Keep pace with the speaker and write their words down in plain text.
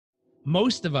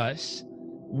most of us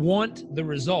want the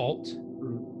result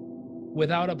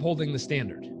without upholding the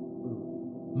standard.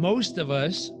 Most of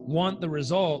us want the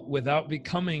result without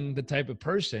becoming the type of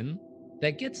person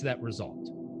that gets that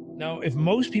result. Now, if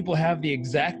most people have the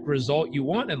exact result you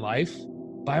want in life,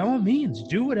 by all means,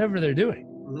 do whatever they're doing.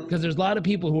 Because there's a lot of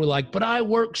people who are like, but I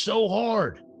work so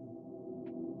hard.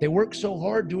 They work so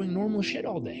hard doing normal shit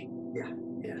all day. Yeah.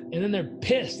 And then they're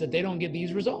pissed that they don't get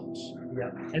these results.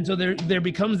 Yeah. And so there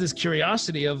becomes this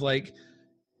curiosity of like,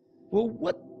 well,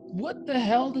 what the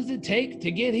hell does it take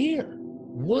to get here?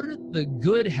 What are the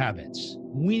good habits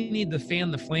we need to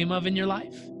fan the flame of in your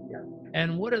life? Yeah.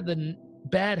 And what are the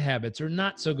bad habits or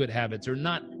not so good habits or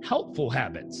not helpful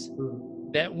habits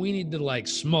that we need to like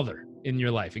smother in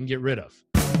your life and get rid of?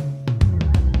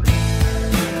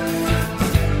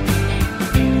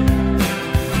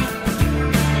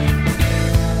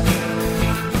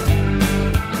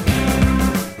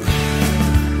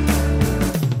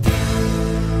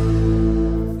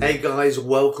 Hey guys,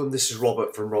 welcome. This is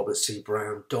Robert from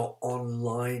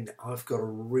robertcbrown.online. I've got a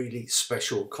really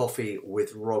special Coffee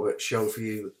with Robert show for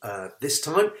you this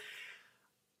time.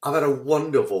 I've had a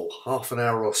wonderful half an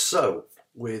hour or so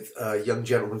with a young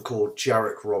gentleman called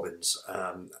Jarek Robbins,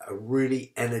 a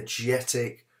really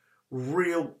energetic,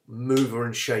 real mover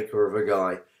and shaker of a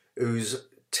guy who's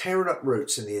tearing up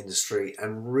roots in the industry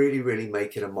and really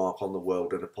making a mark on the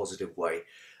world in a positive way.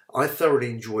 I thoroughly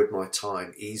enjoyed my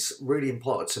time. He's really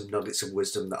imparted some nuggets of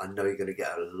wisdom that I know you're going to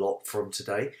get a lot from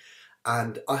today.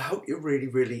 And I hope you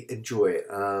really enjoy it.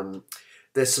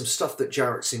 There's some stuff that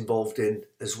Jarek's involved in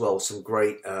as well, some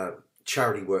great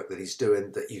charity work that he's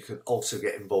doing that you can also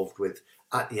get involved with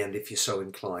at the end if you're so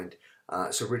inclined.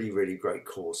 It's a really great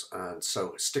cause. And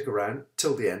so stick around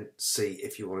till the end, see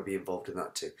if you want to be involved in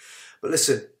that too. But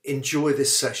listen, enjoy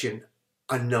this session.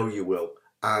 I know you will.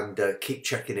 And keep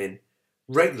checking in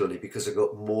regularly because I've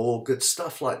got more good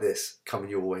stuff like this coming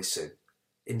your way soon.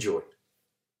 Enjoy.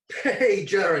 Hey,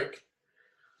 Jarek.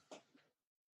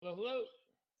 Hello.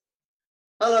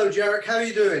 Hello, Jarek. How are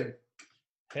you doing?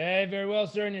 Hey, very well,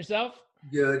 sir. And yourself?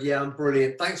 Good. Yeah, I'm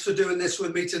brilliant. Thanks for doing this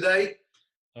with me today.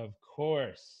 Of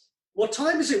course. What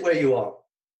time is it where you are?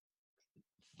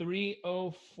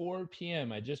 3:04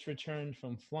 p.m. I just returned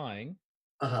from flying.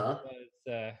 Uh-huh. I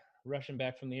was rushing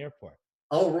back from the airport.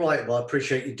 Oh, right. Well, I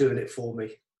appreciate you doing it for me.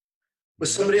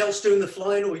 Was somebody else doing the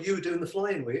flying or you were doing the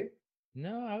flying, were you?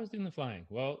 No, I was doing the flying.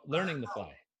 Well, learning to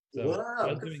fly. So Wow, I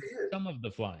was good doing for you. some of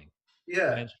the flying.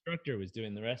 Yeah. My instructor was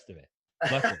doing the rest of it.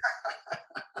 Luckily.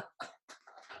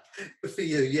 Good for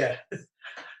you, yeah.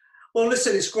 Well,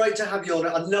 listen, it's great to have you on.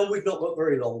 I know we've not got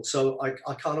very long, so I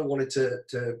kind of wanted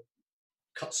to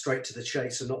cut straight to the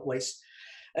chase and not waste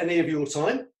any of your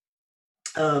time.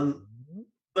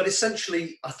 But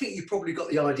essentially, I think you probably got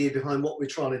the idea behind what we're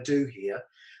trying to do here.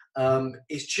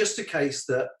 It's just a case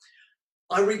that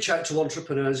I reach out to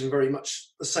entrepreneurs in very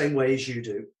much the same way as you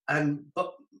do.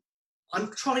 But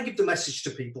I'm trying to give the message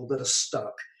to people that are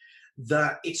stuck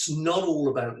that it's not all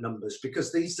about numbers,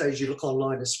 because these days you look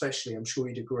online especially, I'm sure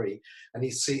you'd agree, and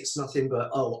you see it's nothing but,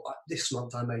 oh, this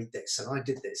month I made this and I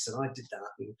did this and I did that,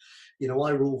 and I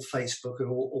rule Facebook and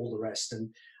all the rest.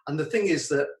 And the thing is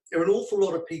that there are an awful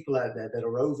lot of people out there that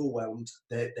are overwhelmed,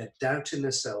 they're doubting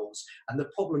themselves, and the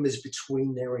problem is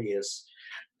between their ears.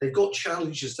 They've got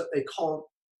challenges that they can't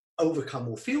overcome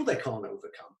or feel they can't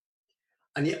overcome.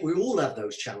 And yet we all have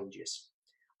those challenges.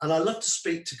 And I love to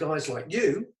speak to guys like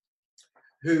you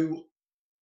who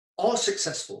are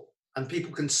successful and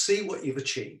people can see what you've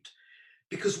achieved,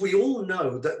 because we all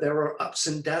know that there are ups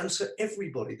and downs for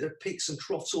everybody. There are peaks and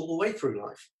troughs all the way through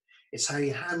life. It's how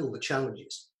you handle the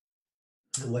challenges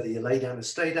and whether you lay down and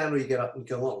stay down or you get up and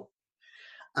go on.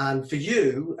 And for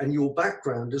you and your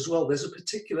background as well, there's a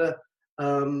particular,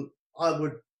 I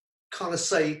would kind of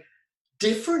say,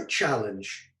 different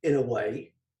challenge in a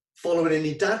way, following in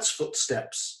your dad's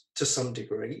footsteps to some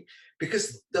degree,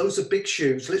 because those are big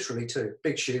shoes, literally too,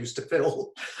 big shoes to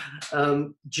fill.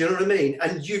 Do you know what I mean?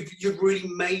 And you've really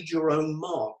made your own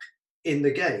mark in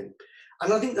the game.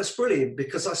 And I think that's brilliant,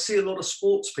 because I see a lot of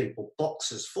sports people,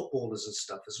 boxers, footballers and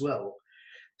stuff as well,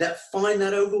 that find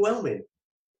that overwhelming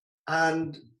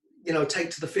and,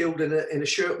 take to the field in a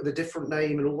shirt with a different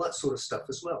name and all that sort of stuff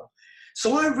as well.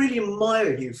 So I really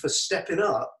admire you for stepping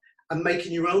up and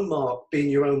making your own mark, being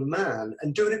your own man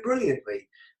and doing it brilliantly.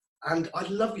 And I'd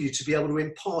love you to be able to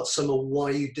impart some of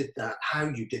why you did that, how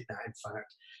you did that, in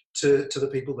fact, to the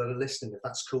people that are listening, if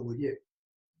that's cool with you.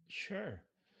 Sure.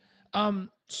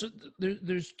 So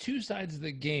there's two sides of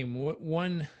the game.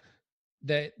 One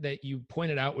that you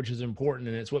pointed out, which is important,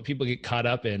 and it's what people get caught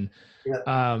up in.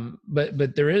 Yeah.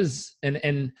 But there is,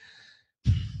 and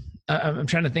I'm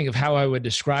trying to think of how I would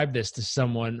describe this to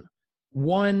someone.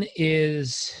 One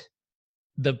is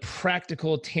the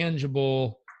practical,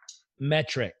 tangible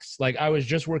metrics. Like I was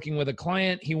just working with a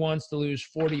client, he wants to lose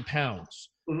 40 pounds.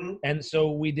 Mm-hmm. And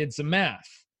so we did some math.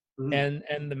 Mm-hmm.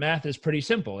 And the math is pretty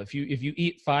simple. If you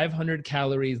eat 500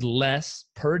 calories less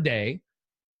per day,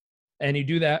 and you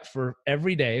do that for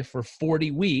every day for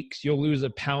 40 weeks, you'll lose a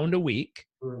pound a week,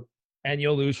 Mm-hmm. and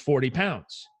you'll lose 40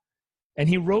 pounds. And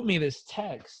he wrote me this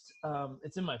text.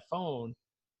 It's in my phone.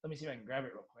 Let me see if I can grab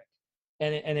it real quick.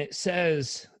 And it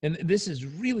says, and this is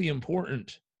really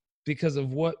important because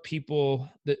of what people,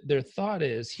 their thought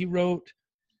is. He wrote,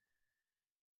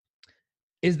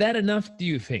 "Is that enough, do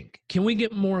you think? Can we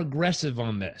get more aggressive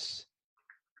on this?"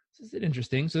 This is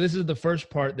interesting. So this is the first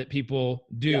part that people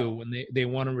do when they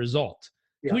want a result.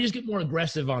 Can we just get more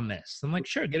aggressive on this? I'm like,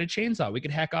 sure, get a chainsaw. We could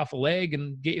hack off a leg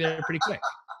and get you there pretty quick.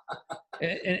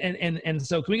 And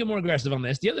so can we get more aggressive on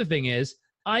this? The other thing is,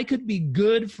 I could be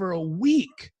good for a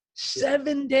week,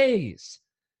 7 days,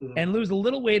 and lose a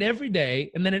little weight every day.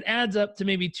 And then it adds up to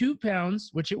maybe 2 pounds,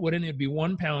 which it wouldn't. It'd be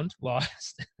 1 pound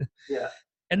lost. Yeah.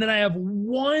 And then I have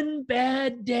one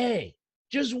bad day,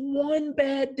 just one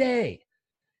bad day.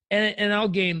 And I'll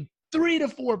gain 3 to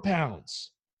 4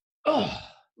 pounds. Oh.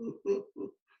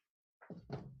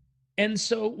 And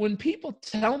so when people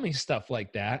tell me stuff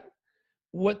like that,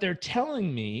 what they're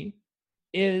telling me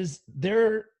is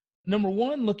they're, number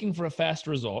one, looking for a fast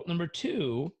result. Number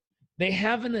two, they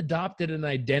haven't adopted an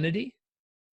identity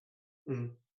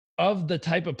of the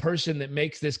type of person that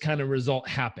makes this kind of result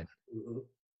happen. Mm-hmm.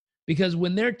 Because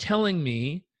when they're telling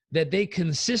me that they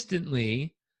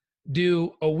consistently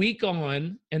do a week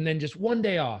on and then just 1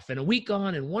 day off, and a week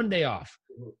on and 1 day off,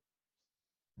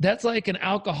 that's like an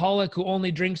alcoholic who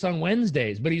only drinks on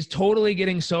Wednesdays, but he's totally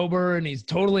getting sober and he's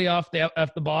totally off the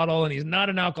bottle and he's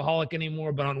not an alcoholic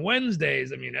anymore. But on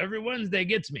Wednesdays, I mean, every Wednesday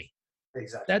gets me.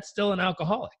 Exactly. That's still an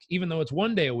alcoholic, even though it's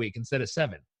 1 day a week instead of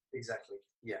 7. Exactly.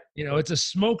 Yeah. You know, it's a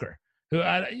smoker who,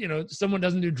 someone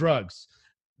doesn't do drugs.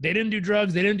 They didn't do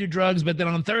drugs, but then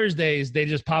on Thursdays, they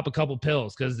just pop a couple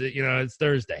pills because, it's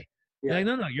Thursday. Yeah. Like,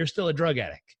 no, you're still a drug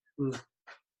addict.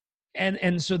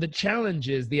 And so the challenge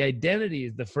is the identity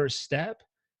is the first step.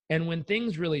 And when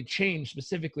things really change,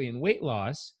 specifically in weight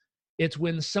loss, it's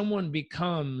when someone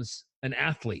becomes an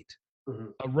athlete,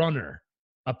 a runner,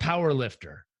 a power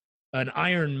lifter, an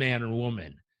Iron Man or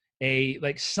woman,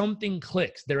 something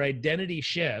clicks, their identity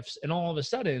shifts, and all of a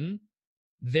sudden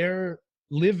they're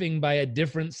living by a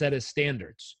different set of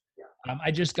standards. Yeah.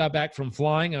 I just got back from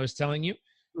flying. I was telling you,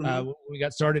 when we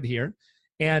got started here.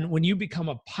 And when you become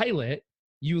a pilot,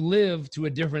 you live to a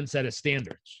different set of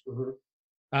standards.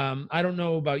 I don't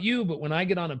know about you, but when I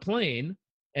get on a plane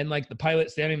and like the pilot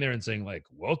standing there and saying like,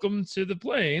 "Welcome to the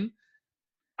plane,"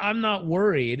 I'm not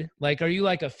worried. Like, are you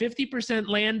like a 50%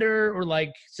 lander or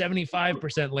like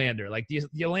 75% lander? Like, do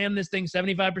you land this thing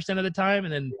 75% of the time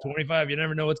and then 25, you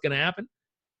never know what's going to happen?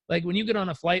 Like when you get on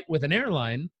a flight with an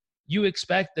airline, you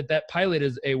expect that pilot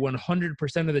is a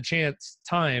 100% of the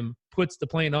time puts the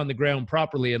plane on the ground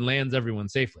properly and lands everyone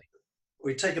safely. Or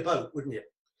you'd take a boat, wouldn't you?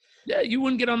 Yeah, you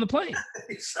wouldn't get on the plane.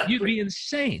 Exactly. You'd be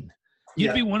insane.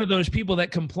 You'd be one of those people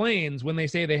that complains when they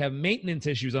say they have maintenance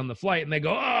issues on the flight and they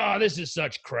go, "Oh, this is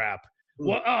such crap.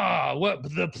 What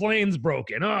the plane's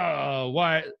broken. Oh,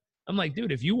 why?" I'm like,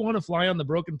 dude, if you want to fly on the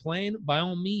broken plane, by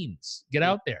all means, get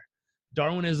out there.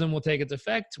 Darwinism will take its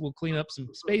effect. We'll clean up some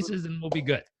spaces and we'll be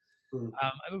good.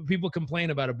 People complain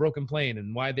about a broken plane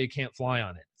and why they can't fly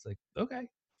on it. It's like, okay,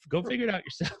 go figure it out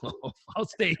yourself. I'll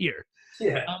stay here.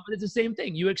 Yeah. But it's the same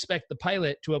thing. You expect the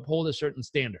pilot to uphold a certain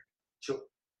standard. Sure.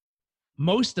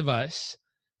 Most of us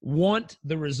want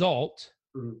the result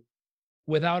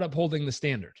without upholding the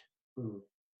standard.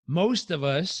 Most of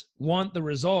us want the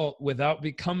result without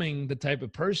becoming the type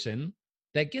of person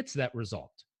that gets that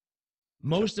result.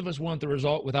 Most of us want the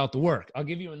result without the work. I'll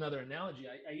give you another analogy.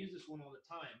 I use this one all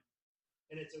the time,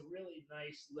 and it's a really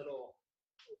nice little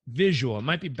visual. It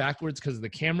might be backwards because of the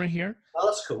camera here. Oh,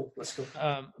 that's cool. That's cool.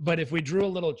 But if we drew a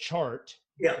little chart,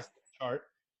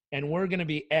 and we're going to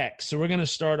be X. So we're going to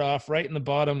start off right in the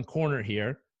bottom corner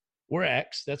here. We're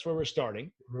X. That's where we're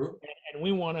starting. And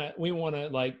we want to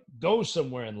like go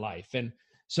somewhere in life. And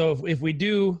so if we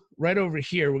do right over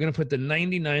here, we're going to put the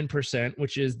 99%,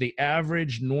 which is the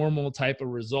average normal type of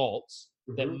results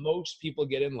that most people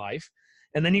get in life.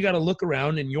 And then you got to look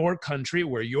around in your country,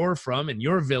 where you're from, in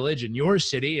your village, in your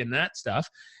city, and that stuff,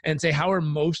 and say, how are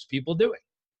most people doing?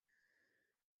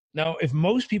 Now, if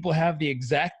most people have the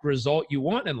exact result you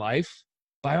want in life,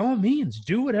 by all means,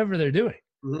 do whatever they're doing.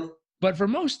 But for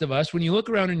most of us, when you look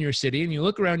around in your city and you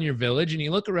look around your village and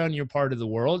you look around your part of the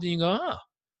world and you go,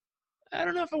 I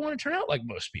don't know if I want to turn out like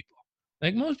most people.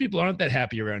 Like most people aren't that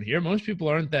happy around here. Most people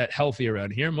aren't that healthy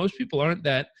around here. Most people aren't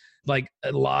that like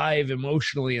alive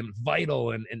emotionally and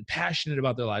vital and passionate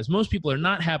about their lives. Most people are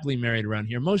not happily married around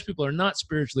here. Most people are not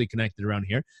spiritually connected around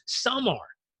here. Some are,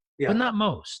 but not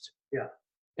most. Yeah.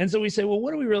 And so we say, well,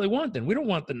 what do we really want then? We don't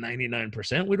want the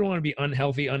 99%. We don't want to be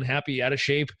unhealthy, unhappy, out of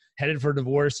shape, headed for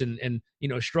divorce and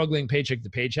struggling paycheck to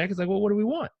paycheck. It's like, well, what do we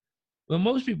want? Well,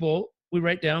 most people, we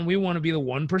write down, we want to be the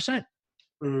 1%.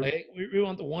 Mm-hmm. Like, we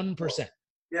want the 1%.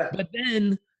 Yeah. But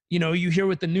then, you hear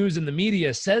what the news and the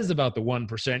media says about the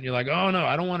 1%. You're like, oh no,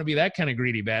 I don't want to be that kind of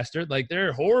greedy bastard. Like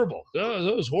they're horrible.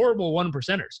 Those horrible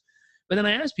 1%ers. But then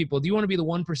I ask people, do you want to be the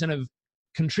 1% of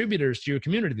contributors to your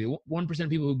community, the 1% of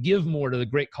people who give more to the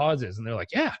great causes? And they're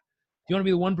like, yeah. Do you want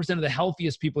to be the 1% of the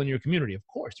healthiest people in your community? Of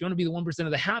course. Do you want to be the 1%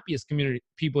 of the happiest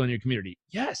people in your community?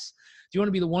 Yes. Do you want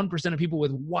to be the 1% of people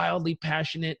with wildly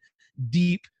passionate,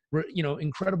 deep,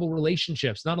 incredible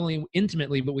relationships, not only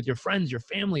intimately, but with your friends, your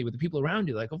family, with the people around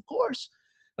you? Like, of course.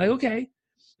 Like, okay.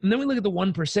 And then we look at the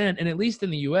 1%, and at least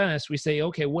in the US, we say,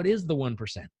 okay, what is the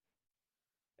 1%?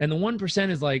 And the 1%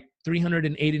 is like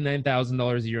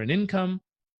 $389,000 a year in income,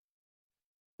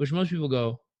 which most people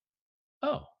go,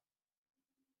 oh,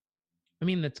 I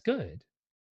mean, that's good.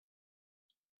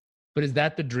 But is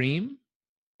that the dream?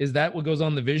 Is that what goes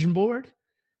on the vision board?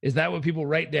 Is that what people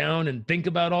write down and think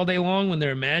about all day long when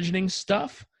they're imagining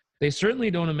stuff? They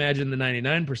certainly don't imagine the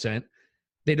 99%.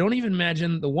 They don't even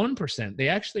imagine the 1%. They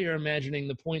actually are imagining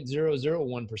the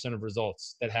 0.001% of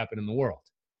results that happen in the world.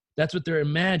 That's what they're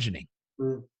imagining.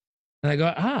 Mm. And I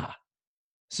go,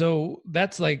 so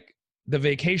that's like the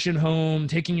vacation home,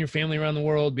 taking your family around the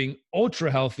world, being ultra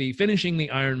healthy, finishing the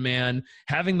Ironman,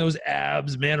 having those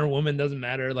abs, man or woman, doesn't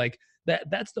matter. Like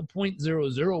that's the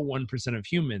 0.001% of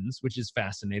humans, which is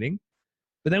fascinating.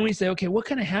 But then we say, okay, what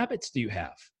kind of habits do you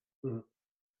have? Mm-hmm.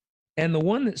 And the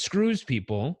one that screws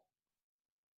people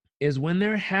is when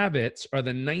their habits are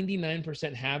the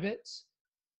 99% habits.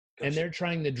 Gotcha. And they're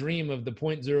trying to dream of the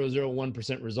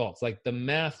 0.001% results. Like the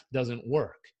math doesn't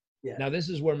work. Yeah. Now this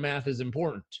is where math is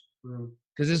important.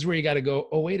 Because this is where you got to go,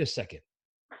 oh, wait a second.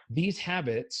 These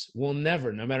habits will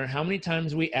never, no matter how many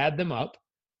times we add them up,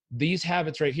 these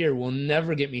habits right here will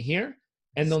never get me here,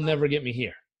 and they'll never get me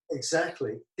here.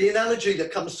 Exactly. The analogy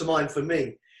that comes to mind for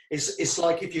me is it's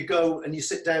like if you go and you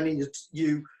sit down and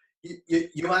you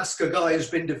ask a guy who's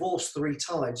been divorced 3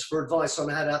 times for advice on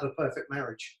how to have a perfect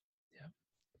marriage.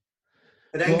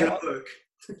 Yeah. It ain't going to work.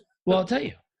 Well, I'll tell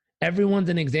you, everyone's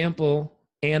an example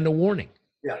and a warning.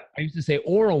 Yeah. I used to say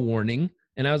oral warning,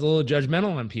 and I was a little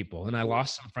judgmental on people, and I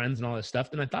lost some friends and all this stuff.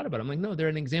 Then I thought about it. I'm like, no, they're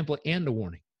an example and a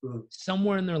warning. Mm-hmm.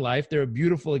 Somewhere in their life, they're a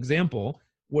beautiful example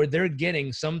where they're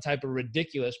getting some type of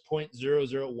ridiculous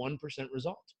 0.001%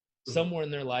 result. Mm-hmm. Somewhere in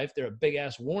their life, they're a big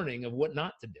ass warning of what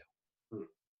not to do. Mm-hmm.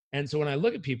 And so when I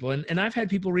look at people, and I've had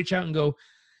people reach out and go,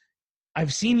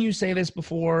 I've seen you say this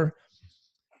before.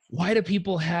 Why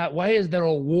is there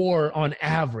a war on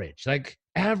average? Like,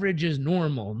 average is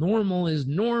normal. Normal is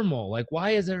normal. Like,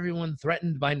 why is everyone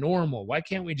threatened by normal? Why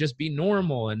can't we just be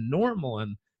normal and normal?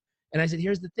 And I said,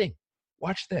 here's the thing.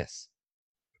 Watch this.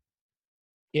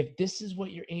 If this is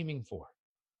what you're aiming for,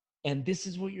 and this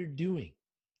is what you're doing,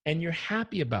 and you're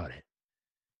happy about it,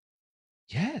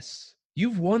 yes,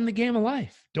 you've won the game of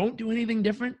life. Don't do anything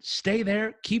different. Stay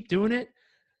there. Keep doing it.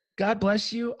 God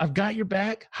bless you. I've got your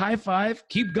back. High five.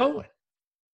 Keep going.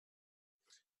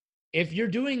 If you're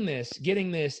doing this,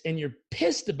 getting this, and you're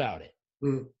pissed about it,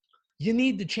 you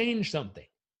need to change something.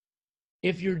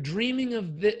 If you're dreaming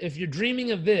of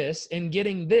this and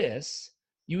getting this,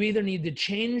 you either need to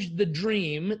change the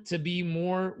dream to be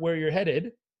more where you're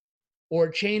headed, or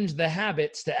change the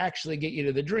habits to actually get you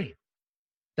to the dream.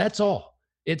 That's all.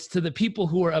 It's to the people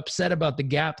who are upset about the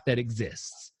gap that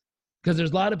exists. Because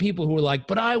there's a lot of people who are like,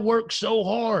 but I work so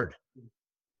hard.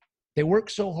 They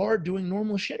work so hard doing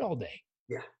normal shit all day.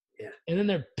 Yeah. Yeah. And then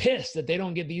they're pissed that they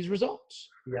don't get these results.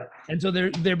 Yeah. And so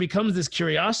there becomes this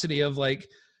curiosity of like,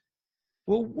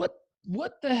 well,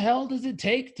 what the hell does it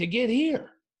take to get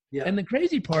here? Yeah. And the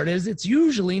crazy part is it's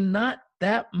usually not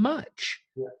that much.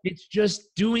 Yeah. It's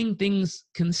just doing things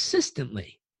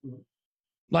consistently.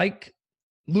 Like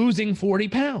losing 40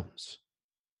 pounds.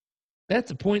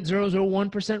 That's a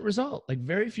 0.001% result. Like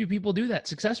very few people do that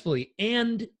successfully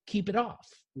and keep it off.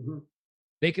 Mm-hmm.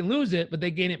 They can lose it, but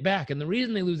they gain it back. And the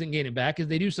reason they lose and gain it back is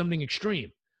they do something extreme.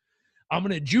 I'm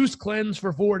going to juice cleanse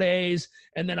for 4 days,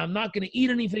 and then I'm not going to eat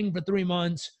anything for 3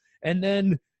 months, and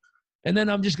then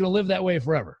I'm just going to live that way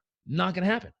forever. Not going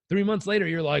to happen. 3 months later,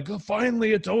 you're like, oh,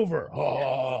 finally, it's over.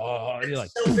 Oh, and you're like,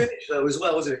 self-image though as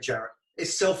well, isn't it, Jarrett?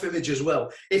 It's self-image as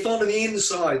well. If on the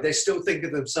inside they still think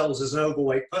of themselves as an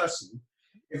overweight person,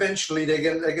 eventually they're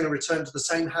going to return to the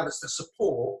same habits that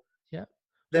support Yeah.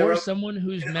 their Or own someone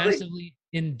who's belief. massively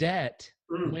in debt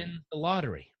Mm. wins the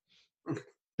lottery. Mm.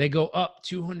 They go up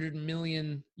 200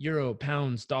 million euro,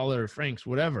 pounds, dollar, francs,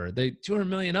 whatever. They 200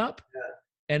 million up.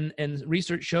 Yeah. And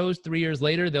research shows 3 years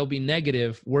later, they'll be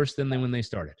negative worse than when they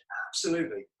started.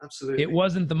 Absolutely. Absolutely. It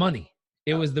wasn't the money.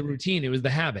 It was the routine. It was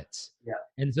the habits. Yeah.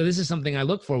 And so this is something I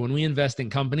look for when we invest in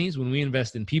companies, when we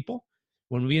invest in people,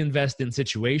 when we invest in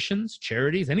situations,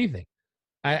 charities, anything.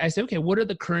 I say, okay, what are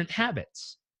the current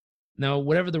habits? Now,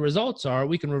 whatever the results are,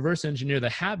 we can reverse engineer the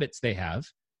habits they have.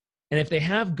 And if they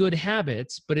have good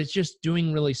habits, but it's just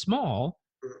doing really small,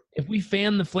 if we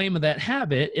fan the flame of that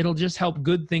habit, it'll just help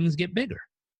good things get bigger.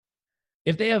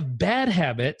 If they have bad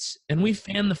habits and we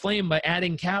fan the flame by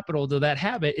adding capital to that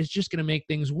habit, it's just going to make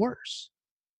things worse.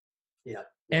 Yeah.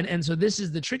 And so this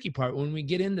is the tricky part. When we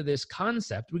get into this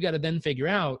concept, we got to then figure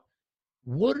out,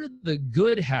 what are the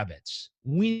good habits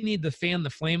we need to fan the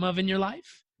flame of in your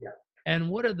life? Yeah. And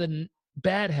what are the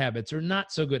bad habits or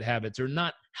not so good habits or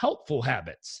not helpful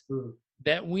habits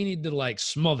that we need to like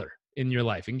smother in your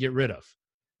life and get rid of?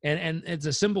 And it's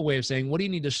a simple way of saying, what do you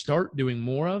need to start doing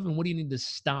more of and what do you need to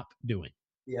stop doing?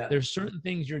 Yeah. There's certain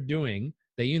things you're doing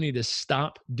that you need to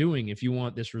stop doing if you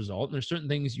want this result. And there's certain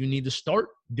things you need to start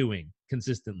doing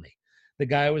consistently. The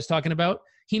guy I was talking about,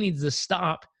 he needs to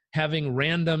stop having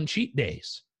random cheat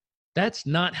days. That's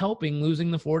not helping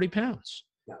losing the 40 pounds.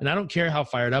 Yeah. And I don't care how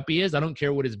fired up he is. I don't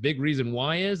care what his big reason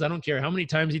why is. I don't care how many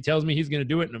times he tells me he's going to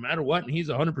do it no matter what. And he's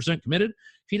 100% committed.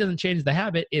 If he doesn't change the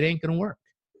habit, it ain't going to work.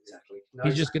 Exactly. No,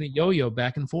 he's just going to yo-yo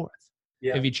back and forth.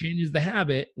 Yeah. If he changes the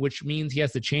habit, which means he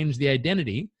has to change the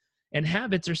identity, and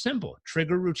habits are simple: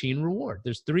 trigger, routine, reward.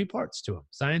 There's 3 parts to them,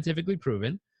 scientifically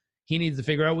proven. He needs to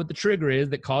figure out what the trigger is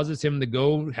that causes him to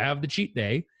go have the cheat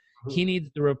day. He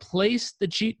needs to replace the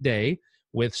cheat day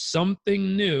with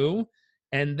something new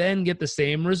and then get the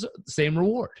same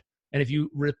reward. And if you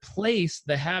replace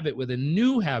the habit with a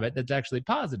new habit that's actually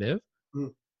positive,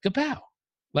 kapow.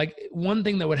 Like, one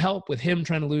thing that would help with him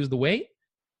trying to lose the weight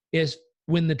is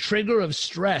when the trigger of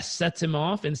stress sets him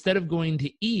off, instead of going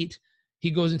to eat,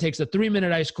 he goes and takes a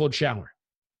 3-minute ice cold shower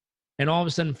and all of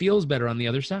a sudden feels better on the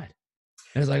other side.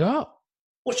 And it's like, oh,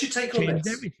 what's your take on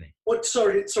this? Everything.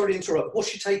 Sorry to interrupt.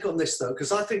 What's your take on this, though?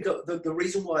 Because I think the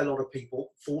reason why a lot of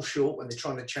people fall short when they're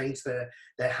trying to change their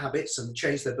habits and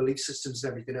change their belief systems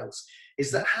and everything else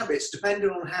is that habits, depending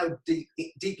on how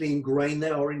deeply ingrained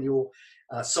they are in your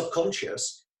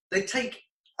subconscious, they take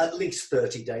at least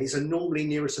 30 days and normally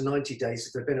nearer to 90 days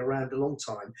if they've been around a long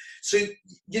time. So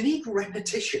you need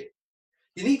repetition.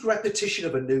 You need repetition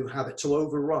of a new habit to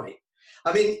overwrite.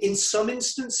 I mean, in some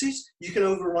instances, you can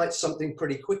overwrite something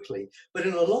pretty quickly, but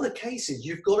in a lot of cases,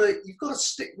 you've got to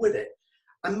stick with it.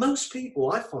 And most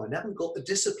people, I find, haven't got the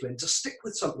discipline to stick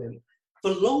with something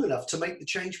for long enough to make the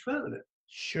change permanent.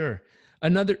 Sure.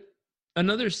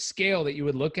 Another scale that you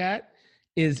would look at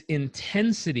is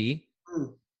intensity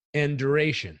and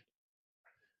duration.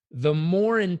 The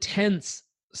more intense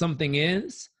something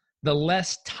is, the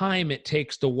less time it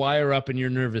takes to wire up in your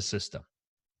nervous system.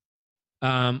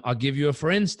 I'll give you a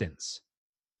for instance.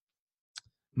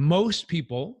 Most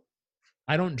people,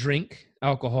 I don't drink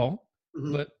alcohol,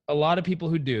 but a lot of people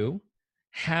who do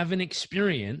have an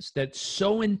experience that's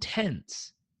so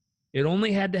intense, it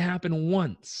only had to happen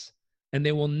once, and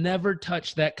they will never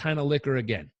touch that kind of liquor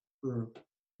again.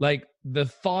 Like, the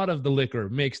thought of the liquor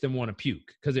makes them want to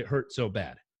puke because it hurt so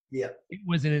bad. Yeah. It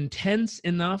was an intense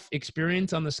enough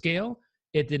experience on the scale.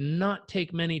 It did not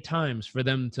take many times for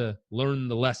them to learn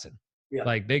the lesson. Yeah.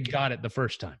 Like, they got it the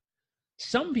first time.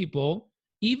 Some people,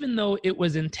 even though it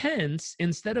was intense,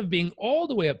 instead of being all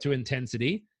the way up to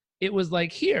intensity, it was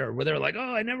like here, where they're like,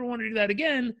 oh, I never want to do that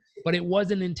again. But it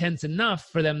wasn't intense enough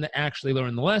for them to actually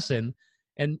learn the lesson.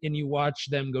 And you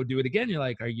watch them go do it again. You're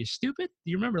like, are you stupid?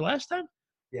 Do you remember last time?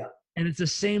 Yeah. And it's the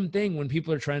same thing when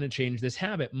people are trying to change this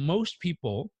habit. Most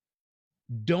people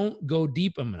don't go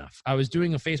deep enough. I was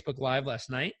doing a Facebook Live last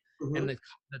night, and the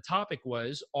topic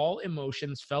was, all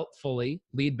emotions felt fully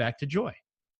lead back to joy.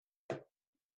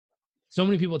 So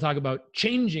many people talk about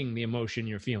changing the emotion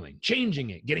you're feeling,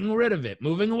 changing it, getting rid of it,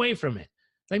 moving away from it.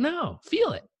 It's like, no,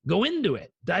 feel it, go into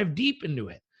it, dive deep into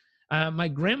it. My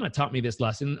grandma taught me this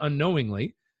lesson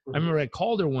unknowingly. I remember I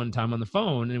called her one time on the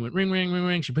phone and it went ring, ring, ring,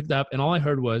 ring. She picked up and all I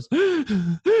heard was, I'll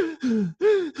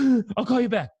call you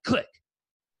back, click.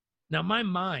 Now my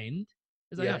mind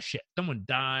is like, oh shit, someone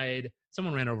died.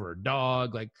 Someone ran over a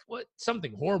dog. Like, what?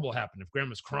 Something horrible happened if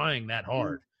grandma's crying that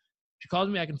hard. She calls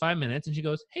me back in 5 minutes and she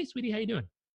goes, hey, sweetie, how you doing?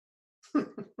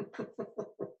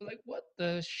 Like, what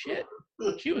the shit?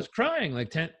 She was crying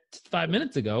like 5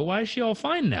 minutes ago. Why is she all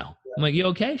fine now? I'm like, you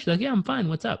okay? She's like, yeah, I'm fine.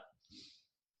 What's up?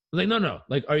 I was like, no.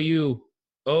 Like, are you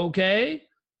okay?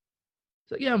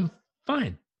 She's like, yeah, I'm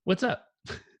fine. What's up?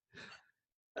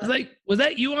 I was like, was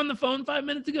that you on the phone 5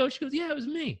 minutes ago? She goes, yeah, it was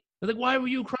me. I was like, why were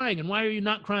you crying? And why are you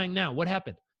not crying now? What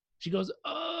happened? She goes,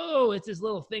 oh, it's this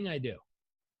little thing I do.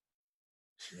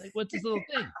 She's like, what's this little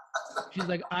thing? She's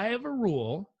like, I have a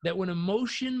rule that when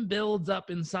emotion builds up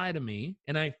inside of me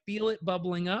and I feel it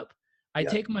bubbling up, I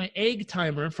take my egg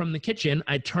timer from the kitchen,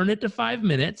 I turn it to 5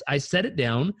 minutes, I set it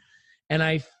down, and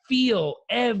I feel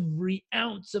every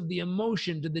ounce of the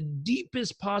emotion to the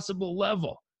deepest possible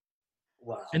level.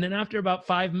 Wow. And then after about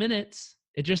 5 minutes,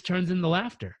 it just turns into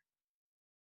laughter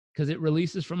because it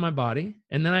releases from my body,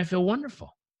 and then I feel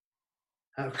wonderful.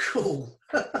 How cool.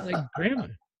 Like, Grandma,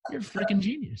 you're a freaking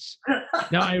genius.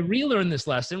 Now, I relearned this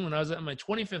lesson when I was at my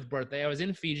 25th birthday. I was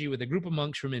in Fiji with a group of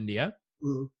monks from India,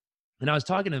 and I was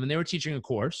talking to them, and they were teaching a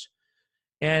course,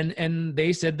 and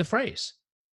they said the phrase,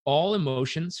 all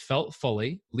emotions felt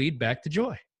fully lead back to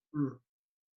joy.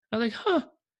 I was like, huh.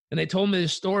 And they told me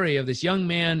this story of this young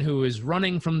man who is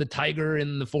running from the tiger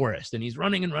in the forest. And he's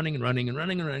running and running and running and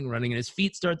running and running and running. And his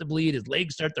feet start to bleed. His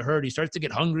legs start to hurt. He starts to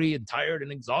get hungry and tired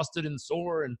and exhausted and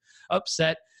sore and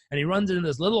upset. And he runs into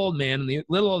this little old man. And the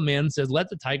little old man says, let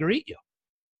the tiger eat you.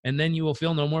 And then you will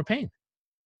feel no more pain.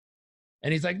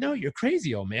 And he's like, no, you're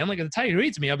crazy, old man. Like, if the tiger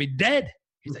eats me, I'll be dead.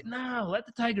 He's like, no, let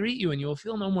the tiger eat you and you will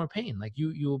feel no more pain. Like,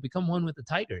 you will become one with the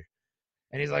tiger.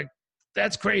 And he's like,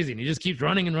 that's crazy. And he just keeps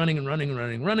running and running and running and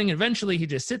running and running. Eventually, he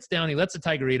just sits down. He lets the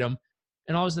tiger eat him.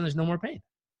 And all of a sudden, there's no more pain.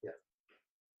 Yeah.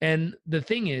 And the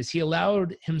thing is, he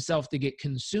allowed himself to get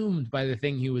consumed by the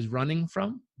thing he was running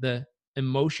from, the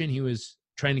emotion he was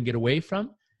trying to get away from.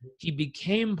 He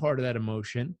became part of that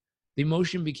emotion. The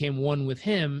emotion became one with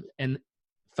him and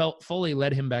felt fully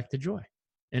led him back to joy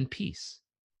and peace.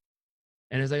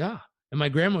 And it's like, and my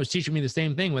grandma was teaching me the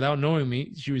same thing without knowing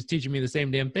me. She was teaching me the same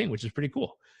damn thing, which is pretty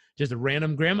cool. Just a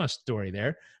random grandma story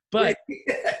there. But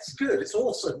yeah, it's good. It's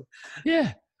awesome.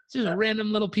 Yeah. It's just a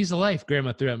random little piece of life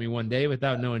grandma threw at me one day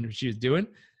without knowing what she was doing.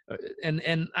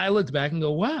 And I looked back and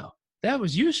go, wow, that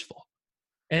was useful.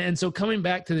 And so coming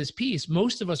back to this piece,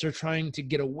 most of us are trying to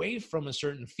get away from a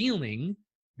certain feeling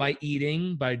by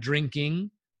eating, by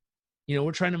drinking. You know,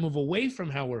 we're trying to move away from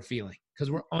how we're feeling because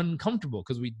we're uncomfortable,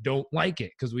 because we don't like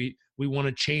it, because we want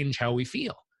to change how we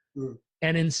feel.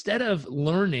 And instead of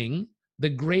learning the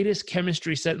greatest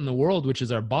chemistry set in the world, which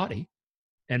is our body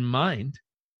and mind,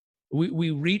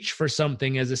 we reach for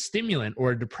something as a stimulant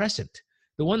or a depressant.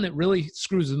 The one that really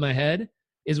screws with my head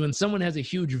is when someone has a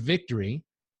huge victory,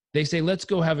 they say, let's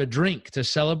go have a drink to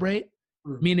celebrate,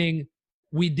 meaning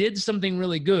we did something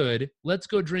really good. Let's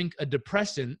go drink a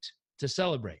depressant to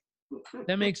celebrate.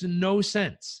 That makes no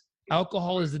sense.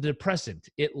 Alcohol is a depressant.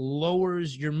 It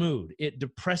lowers your mood. It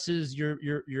depresses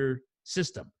your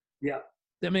system. Yeah.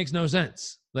 That makes no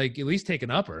sense. Like, at least take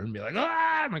an upper and be like,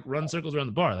 and like run circles around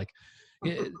the bar. Like,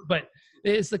 but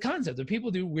it's the concept that people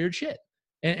do weird shit.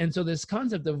 And so this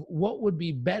concept of what would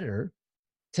be better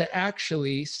to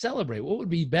actually celebrate, what would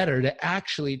be better to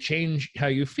actually change how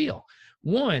you feel.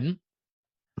 One,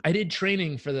 I did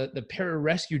training for the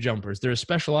pararescue jumpers. They're a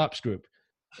special ops group.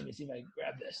 Let me see if I can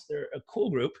grab this. They're a cool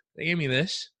group. They gave me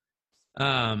this.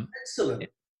 Excellent.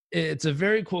 It's a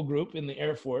very cool group in the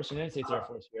Air Force, United States Air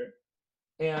Force here.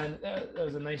 And that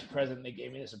was a nice present they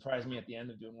gave me to surprise me at the end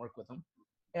of doing work with them.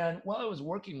 And while I was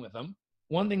working with them,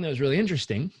 one thing that was really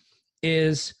interesting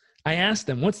is I asked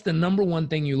them, what's the number one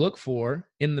thing you look for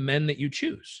in the men that you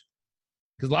choose?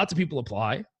 Because lots of people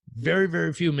apply. Very,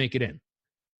 very few make it in.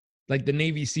 Like the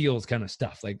Navy SEALs kind of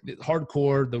stuff, like the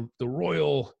hardcore, the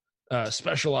Royal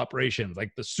special operations,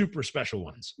 like the super special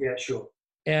ones. Yeah, sure.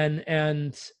 And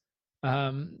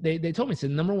they told me, so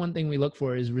the number one thing we look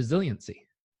for is resiliency.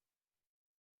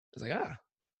 I was like,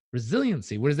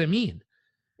 resiliency, what does that mean?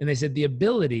 And they said the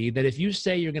ability that if you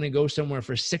say you're going to go somewhere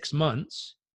for 6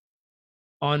 months,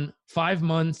 on 5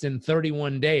 months and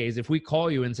 31 days, if we call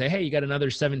you and say, hey, you got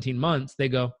another 17 months, they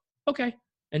go, okay,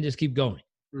 and just keep going.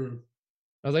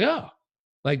 I was like,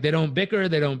 like they don't bicker,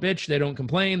 they don't bitch, they don't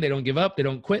complain, they don't give up, they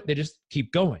don't quit, they just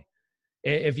keep going.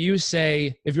 If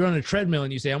you're on a treadmill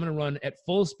and you say, I'm going to run at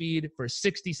full speed for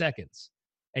 60 seconds,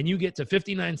 and you get to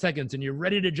 59 seconds and you're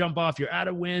ready to jump off, you're out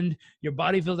of wind, your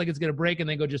body feels like it's going to break, and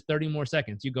they go just 30 more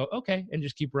seconds. You go, okay, and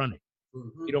just keep running.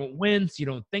 You don't wince, you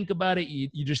don't think about it,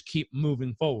 you just keep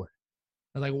moving forward.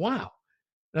 I was like, wow.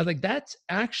 And I was like, that's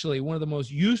actually one of the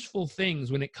most useful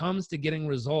things when it comes to getting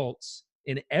results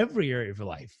in every area of your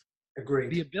life.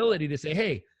 Agreed. The ability to say,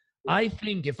 hey, I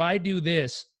think if I do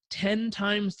this 10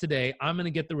 times today, I'm going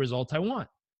to get the result I want.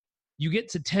 You get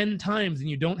to 10 times and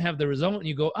you don't have the result and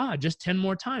you go, just 10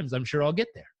 more times. I'm sure I'll get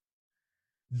there.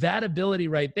 That ability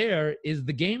right there is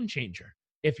the game changer.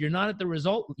 If you're not at the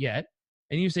result yet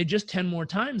and you say just 10 more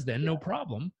times, then no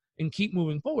problem, and keep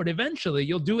moving forward, eventually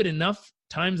you'll do it enough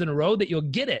times in a row that you'll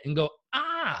get it and go,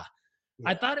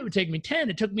 I thought it would take me 10.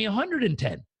 It took me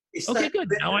 110. Okay,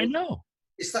 good. Now I know.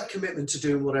 It's that commitment to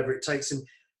doing whatever it takes. And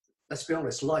let's be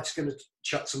honest, life's going to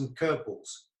chuck some curveballs.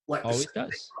 Like always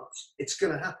does. It's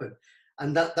going to happen.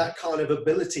 And that kind of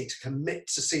ability to commit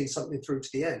to seeing something through to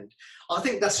the end, I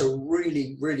think that's a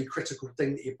really, really critical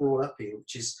thing that you brought up here,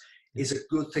 which is a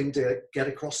good thing to get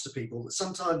across to people. That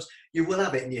sometimes you will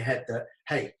have it in your head that,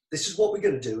 hey, this is what we're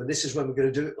going to do and this is when we're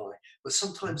going to do it by. But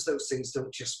sometimes those things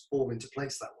don't just fall into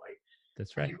place that way.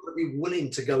 That's right. You've got to be willing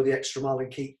to go the extra mile and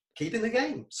keep in the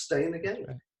game, stay in the game.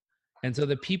 Right. And so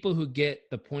the people who get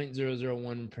the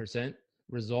 0.001%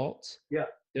 results,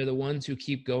 they're the ones who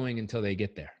keep going until they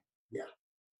get there. Yeah.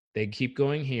 They keep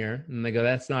going here and they go,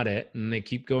 that's not it. And they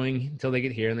keep going until they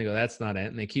get here and they go, that's not it.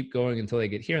 And they keep going until they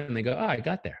get here and they go, I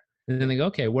got there. And then they go,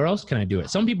 okay, where else can I do it?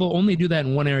 Some people only do that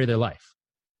in one area of their life.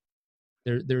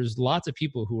 There's lots of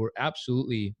people who are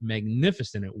absolutely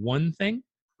magnificent at one thing.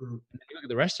 Mm-hmm. And you look at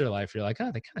the rest of their life, you're like, they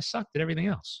kind of sucked at everything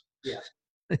else. Yeah.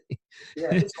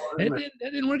 That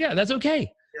didn't work out. That's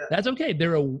okay. Yeah. That's okay.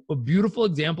 They're a beautiful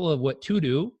example of what to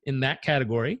do in that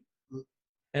category. Mm-hmm.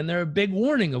 And they're a big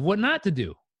warning of what not to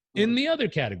do in the other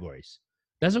categories.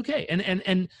 That's okay.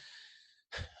 And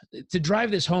to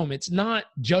drive this home, it's not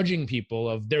judging people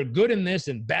of they're good in this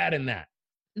and bad in that.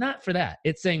 Not for that.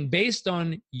 It's saying based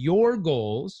on your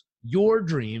goals, your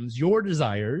dreams, your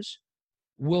desires,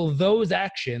 will those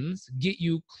actions get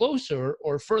you closer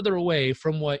or further away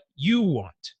from what you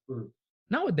want? Mm.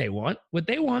 Not what they want. What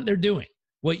they want, they're doing.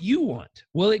 What you want,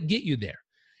 will it get you there?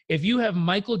 If you have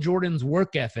Michael Jordan's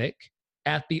work ethic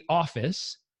at the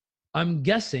office, I'm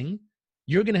guessing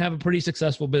you're going to have a pretty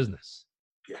successful business.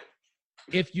 Yeah.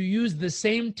 If you use the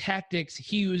same tactics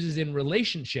he uses in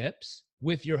relationships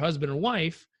with your husband or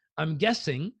wife, I'm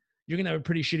guessing you're going to have a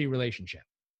pretty shitty relationship.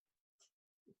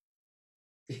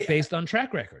 Yeah. Based on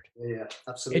track record. Yeah,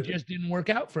 absolutely. It just didn't work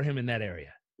out for him in that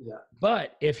area. Yeah.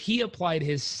 But if he applied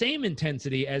his same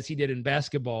intensity as he did in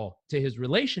basketball to his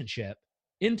relationship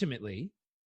intimately,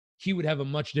 he would have a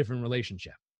much different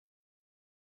relationship.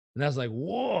 And I was like,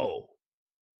 whoa.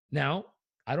 Now,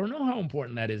 I don't know how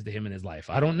important that is to him in his life.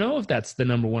 I don't know if that's the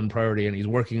number one priority and he's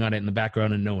working on it in the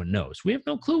background and no one knows. We have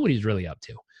no clue what he's really up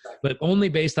to. But only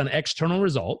based on external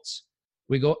results,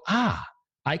 we go,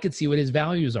 I could see what his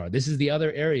values are. This is the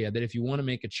other area that if you want to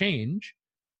make a change,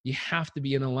 you have to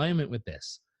be in alignment with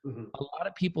this. Mm-hmm. A lot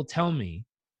of people tell me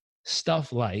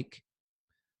stuff like,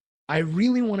 I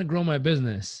really want to grow my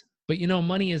business, but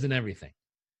money isn't everything.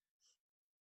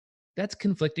 That's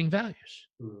conflicting values.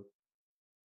 Mm-hmm.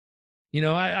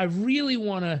 I really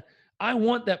want that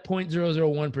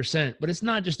 0.001%, but it's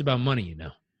not just about money,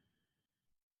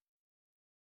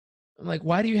 I'm like,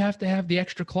 why do you have to have the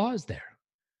extra clause there?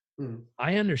 Mm-hmm.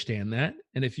 I understand that.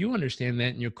 And if you understand that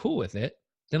and you're cool with it,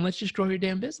 then let's just grow your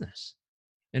damn business.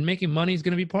 And making money is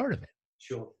going to be part of it.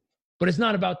 Sure. But it's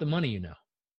not about the money,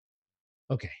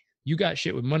 Okay. You got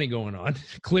shit with money going on,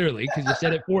 clearly, because you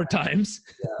said it 4 times.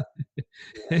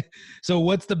 Yeah. So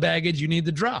what's the baggage you need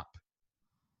to drop?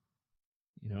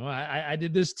 I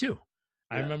did this too.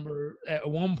 Yeah. I remember at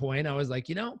one point I was like,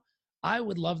 I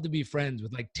would love to be friends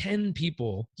with like 10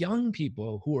 people, young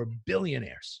people who are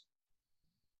billionaires.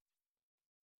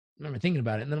 I remember thinking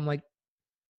about it. And then I'm like,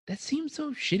 that seems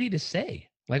so shitty to say.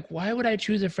 Like, why would I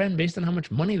choose a friend based on how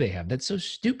much money they have? That's so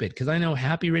stupid. Because I know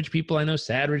happy rich people. I know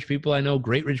sad rich people. I know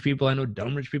great rich people. I know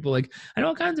dumb rich people. Like, I know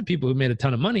all kinds of people who made a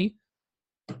ton of money.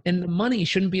 And the money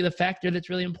shouldn't be the factor that's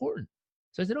really important.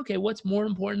 So I said, okay, what's more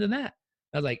important than that?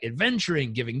 I was like,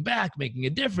 adventuring, giving back, making a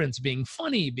difference, being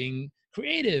funny, being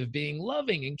creative, being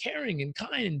loving and caring and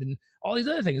kind and all these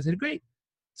other things. I said, great.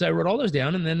 So I wrote all those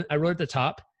down and then I wrote at the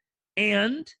top,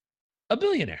 and a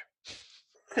billionaire.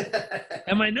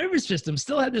 And my nervous system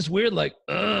still had this weird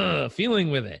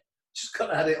feeling with it. Just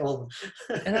got at it on.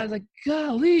 And I was like,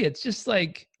 golly, it's just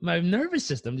like my nervous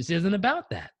system just isn't about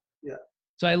that. Yeah.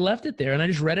 So I left it there and I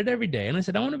just read it every day. And I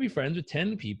said, I want to be friends with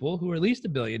 10 people who are at least a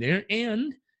billionaire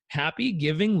and happy,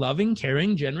 giving, loving,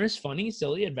 caring, generous, funny,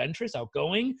 silly, adventurous,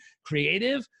 outgoing,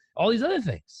 creative, all these other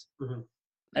things. Mm-hmm.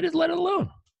 I just let it alone.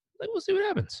 Like, we'll see what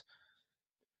happens.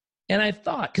 And I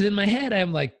thought, because in my head,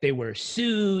 I'm like, they wear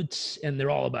suits and they're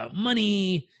all about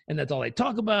money and that's all they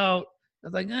talk about. I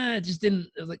was like, it just didn't,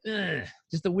 I was like,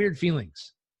 just the weird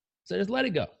feelings. So I just let it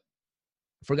go.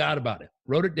 Forgot about it.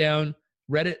 Wrote it down,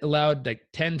 read it aloud like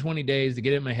 10, 20 days to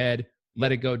get it in my head,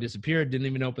 let it go, disappeared, didn't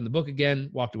even open the book again,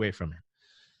 walked away from it.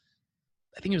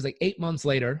 I think it was like 8 months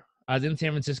later, I was in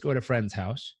San Francisco at a friend's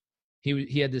house.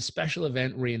 He had this special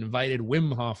event where he invited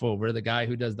Wim Hof over, the guy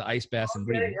who does the ice baths and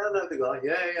breathing. Yeah, I know the guy.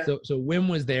 Yeah. So Wim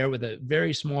was there with a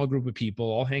very small group of people,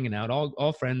 all hanging out,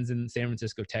 all friends in the San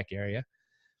Francisco tech area.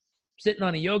 Sitting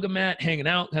on a yoga mat, hanging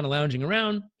out, kind of lounging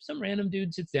around. Some random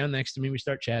dude sits down next to me. We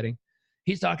start chatting.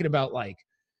 He's talking about like,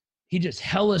 he just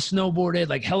hella snowboarded,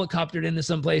 like helicoptered into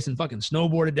some place and fucking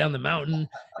snowboarded down the mountain.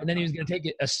 And then he was going to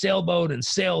take a sailboat and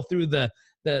sail through the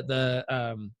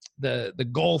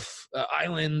Gulf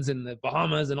Islands and the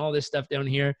Bahamas and all this stuff down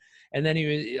here. And then he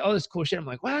was all this cool shit. I'm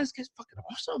like, wow, this guy's fucking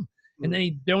awesome. And then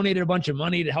he donated a bunch of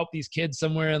money to help these kids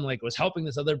somewhere and like was helping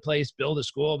this other place build a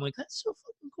school. I'm like, that's so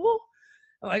fucking cool.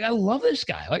 Like, I love this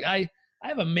guy. Like, I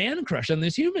have a man crush on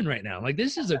this human right now. Like,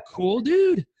 this is a cool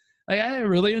dude. Like, I'm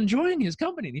really enjoying his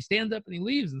company. And he stands up and he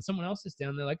leaves, and someone else is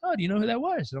down there like, oh, do you know who that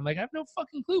was? And I'm like, I have no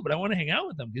fucking clue, but I want to hang out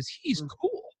with him because he's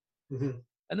cool. Mm-hmm.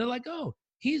 And they're like, oh,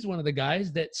 he's one of the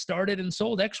guys that started and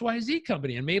sold XYZ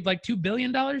company and made like $2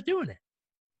 billion doing it.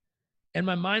 And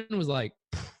my mind was like,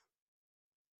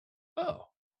 oh,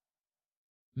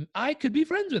 I could be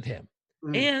friends with him.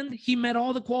 And he met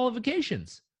all the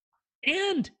qualifications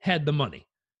and had the money.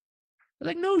 I was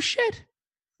like, no shit.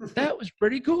 That was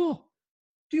pretty cool.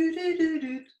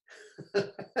 It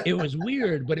was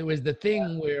weird, but it was the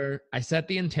thing where I set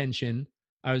the intention.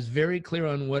 I was very clear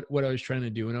on what I was trying to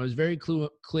do. And I was very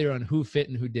clear on who fit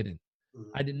and who didn't.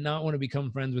 I did not want to become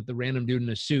friends with the random dude in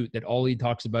a suit that all he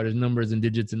talks about is numbers and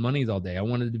digits and monies all day. I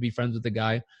wanted to be friends with the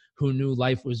guy who knew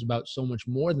life was about so much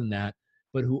more than that,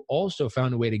 but who also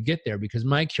found a way to get there, because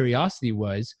my curiosity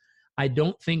was, I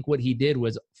don't think what he did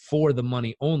was for the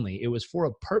money only. It was for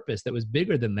a purpose that was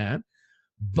bigger than that,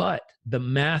 but the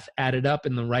math added up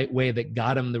in the right way that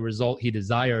got him the result he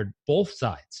desired, both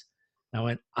sides. And I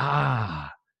went,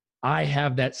 I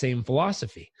have that same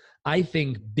philosophy. I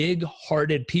think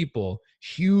big-hearted people,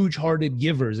 huge-hearted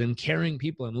givers and caring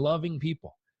people and loving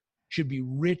people should be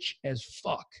rich as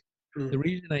fuck. The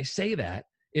reason I say that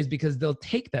is because they'll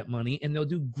take that money and they'll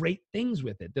do great things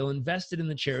with it. They'll invest it in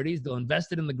the charities. They'll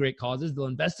invest it in the great causes. They'll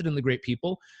invest it in the great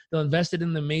people. They'll invest it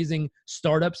in the amazing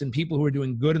startups and people who are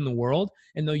doing good in the world.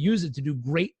 And they'll use it to do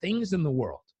great things in the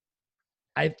world.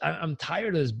 I'm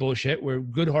tired of this bullshit where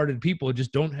good-hearted people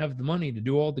just don't have the money to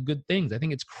do all the good things. I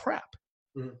think it's crap.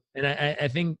 And I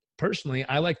think personally,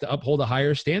 I like to uphold a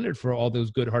higher standard for all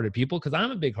those good-hearted people because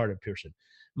I'm a big-hearted person.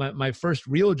 My first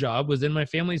real job was in my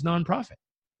family's nonprofit.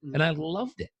 And I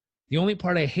loved it. The only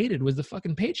part I hated was the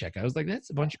fucking paycheck. I was like, that's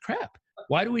a bunch of crap.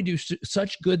 Why do we do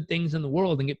such good things in the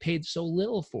world and get paid so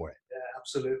little for it? Yeah,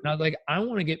 absolutely. And I was like, I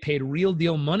want to get paid real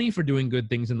deal money for doing good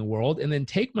things in the world and then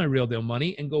take my real deal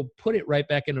money and go put it right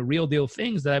back into real deal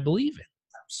things that I believe in.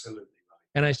 Absolutely right.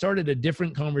 And I started a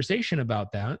different conversation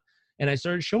about that. And I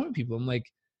started showing people, I'm like,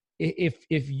 if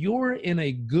you're in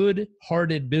a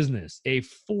good-hearted business, a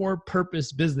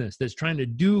for-purpose business that's trying to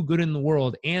do good in the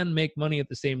world and make money at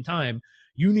the same time,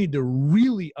 you need to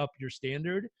really up your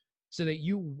standard so that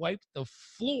you wipe the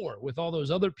floor with all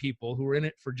those other people who are in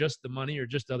it for just the money or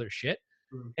just other shit.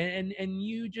 And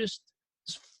you just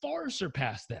far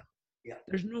surpass them. Yeah.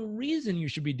 There's no reason you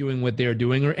should be doing what they're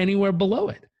doing or anywhere below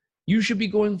it. You should be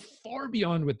going far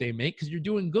beyond what they make because you're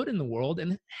doing good in the world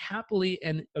and happily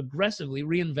and aggressively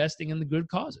reinvesting in the good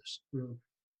causes.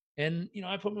 And, you know,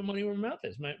 I put my money where my mouth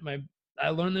is. I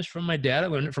learned this from my dad. I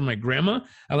learned it from my grandma.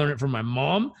 I learned it from my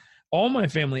mom. All my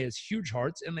family has huge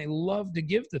hearts and they love to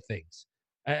give to things.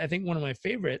 I think one of my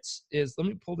favorites is, let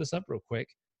me pull this up real quick.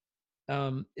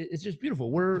 It's just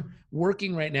beautiful. We're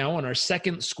working right now on our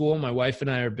second school my wife and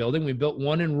I are building. We built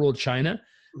one in rural China.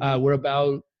 We're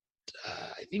about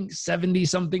I think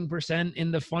 70-something%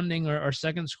 in the funding our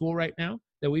second school right now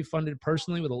that we funded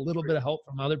personally with a little bit of help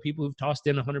from other people who've tossed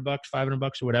in $100, $500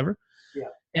 or whatever. Yeah.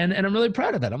 And I'm really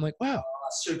proud of that. I'm like, wow,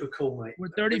 that's super cool, mate. We're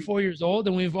 34 years old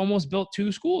and we've almost built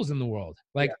 2 schools in the world.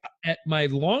 Like at my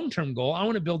long-term goal, I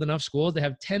want to build enough schools to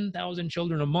have 10,000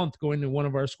 children a month going to one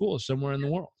of our schools somewhere in the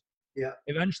world. Yeah.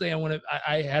 Eventually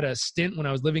I had a stint when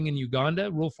I was living in Uganda,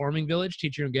 rural farming village,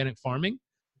 teaching organic farming.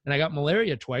 And I got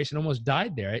malaria twice and almost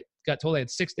died there. I got told I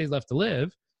had 6 days left to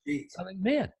live. Jeez. I'm like,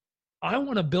 man, I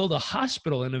want to build a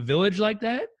hospital in a village like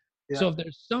that. Yeah. So if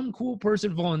there's some cool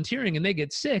person volunteering and they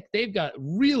get sick, they've got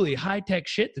really high-tech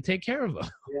shit to take care of them.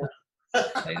 Yeah.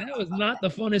 Like, that was not the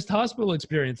funnest hospital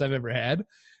experience I've ever had.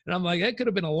 And I'm like, that could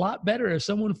have been a lot better if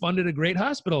someone funded a great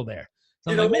hospital there.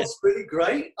 So you know what's really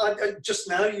great? I just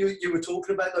now you were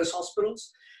talking about those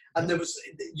hospitals, and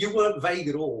you weren't vague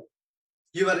at all.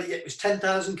 It was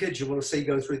 10,000 kids you want to see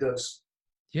go through those.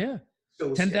 Yeah.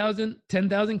 schools,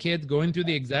 10,000 kids going through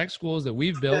the exact schools that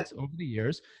we've built over the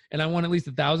years. And I want at least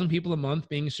 1,000 people a month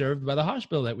being served by the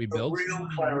hospital that we built.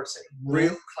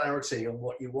 Real clarity on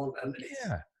what you want. And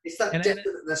it's that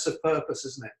definiteness of purpose,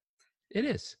 isn't it? It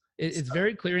is. It's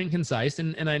very clear and concise.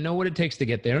 And I know what it takes to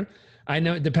get there. I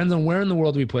know it depends on where in the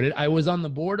world we put it. I was on the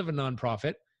board of a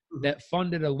nonprofit that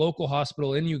funded a local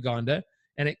hospital in Uganda.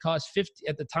 And it cost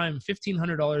at the time,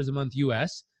 $1,500 a month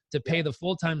US to pay the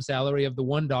full-time salary of the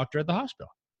one doctor at the hospital.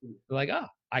 They're like, oh,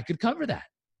 I could cover that.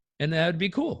 And that would be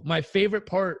cool. My favorite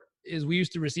part is we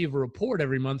used to receive a report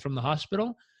every month from the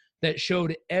hospital that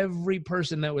showed every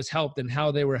person that was helped and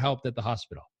how they were helped at the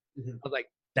hospital. I was like,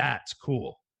 that's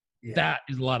cool. Yeah. That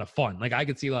is a lot of fun. Like I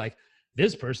could see like,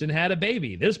 this person had a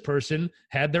baby. This person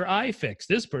had their eye fixed.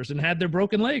 This person had their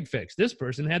broken leg fixed. This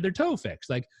person had their toe fixed.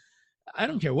 Like, I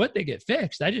don't care what they get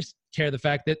fixed. I just care the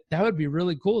fact that would be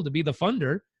really cool to be the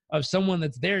funder of someone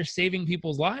that's there saving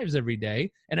people's lives every day.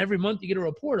 And every month you get a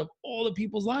report of all the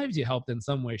people's lives you helped in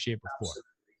some way, shape, or form.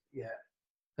 Yeah.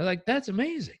 They're like, that's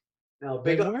amazing. No,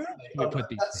 big up.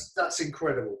 That's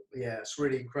incredible. Yeah, it's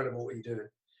really incredible what you're doing.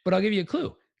 But I'll give you a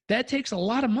clue. That takes a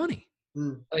lot of money.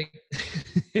 Like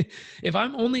if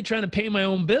I'm only trying to pay my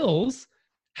own bills,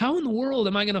 how in the world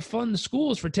am I going to fund the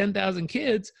schools for 10,000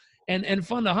 kids and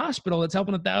fund a hospital that's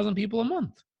helping 1,000 people a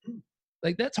month?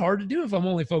 Like that's hard to do if I'm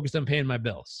only focused on paying my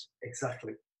bills.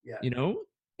 Exactly. Yeah. You know,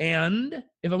 and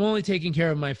if I'm only taking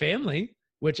care of my family,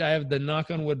 which I have the knock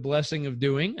on wood blessing of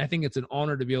doing, I think it's an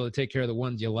honor to be able to take care of the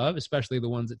ones you love, especially the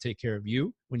ones that take care of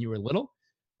you when you were little.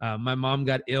 My mom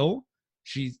got ill.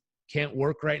 She can't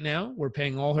work right now. We're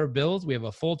paying all her bills. We have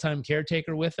a full-time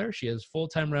caretaker with her. She has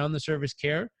full-time round the service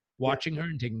care, watching her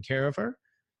and taking care of her.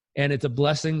 And it's a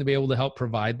blessing to be able to help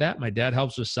provide that. My dad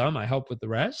helps with some, I help with the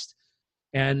rest.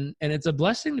 And it's a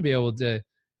blessing to be able to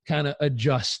kind of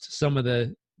adjust some of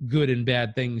the good and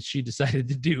bad things she decided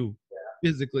to do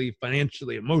physically,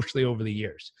 financially, emotionally over the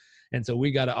years. And so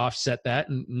we got to offset that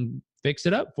and fix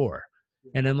it up for her.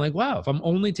 And I'm like, wow, if I'm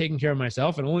only taking care of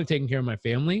myself and only taking care of my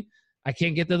family, I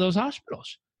can't get to those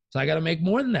hospitals. So I got to make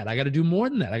more than that. I got to do more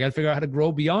than that. I got to figure out how to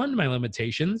grow beyond my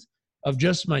limitations of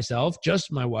just myself,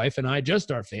 just my wife and I, just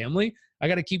our family. I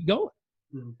got to keep going.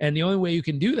 And the only way you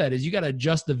can do that is you got to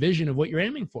adjust the vision of what you're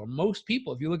aiming for. Most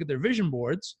people, if you look at their vision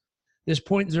boards, this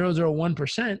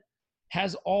 0.001%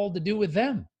 has all to do with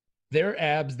them. Their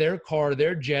abs, their car,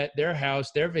 their jet, their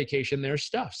house, their vacation, their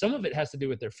stuff. Some of it has to do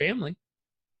with their family,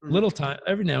 little time,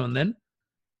 every now and then.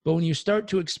 But when you start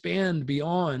to expand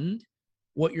beyond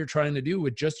what you're trying to do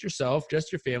with just yourself,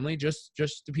 just your family, just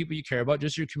the people you care about,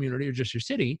 just your community or just your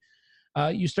city,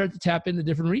 you start to tap into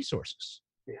different resources.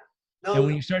 And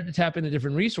when you start to tap into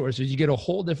different resources, you get a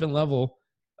whole different level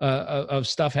of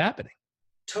stuff happening.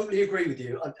 Totally agree with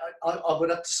you. I would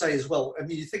have to say as well, I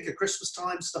mean, you think of Christmas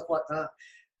time, stuff like that.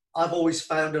 I've always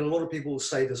found, and a lot of people will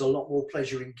say there's a lot more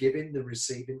pleasure in giving than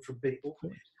receiving from people.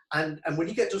 And when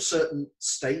you get to a certain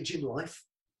stage in life,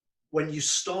 when you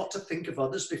start to think of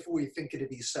others before you think of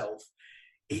yourself,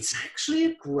 it's actually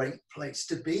a great place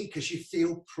to be because you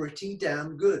feel pretty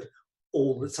damn good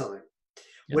all the time.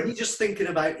 When you're just thinking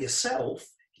about yourself,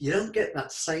 you don't get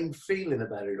that same feeling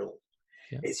about it all.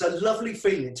 It's a lovely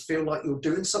feeling to feel like you're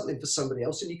doing something for somebody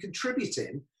else and you're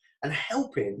contributing and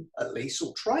helping, at least,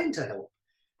 or trying to help,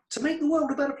 to make the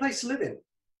world a better place to live in.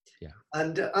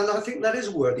 And I think that is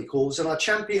a worthy cause. And I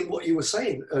champion what you were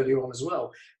saying earlier on as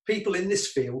well. People in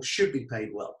this field should be paid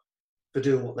well for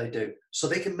doing what they do so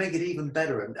they can make it even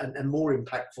better and more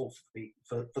impactful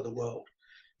for the world.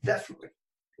 Definitely.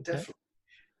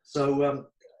 So,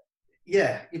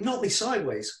 you've knocked me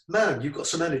sideways. Man, you've got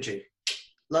some energy.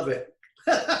 Love it.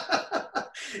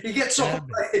 You get off.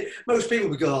 Most people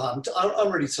would go,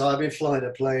 I'm really tired. I've been flying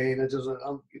a plane. I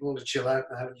want to chill out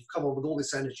now. And you've come on with all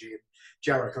this energy. And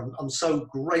Jarek, I'm so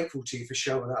grateful to you for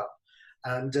showing up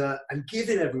and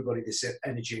giving everybody this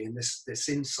energy and this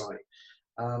insight.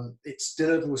 It's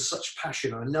delivered with such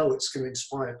passion. I know it's going to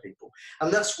inspire people.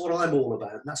 And that's what I'm all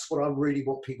about. And that's what I really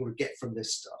want people to get from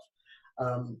this stuff.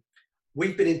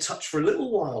 We've been in touch for a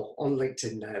little while on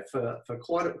LinkedIn now, for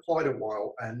quite a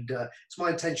while, and it's my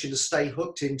intention to stay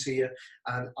hooked into you.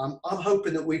 And I'm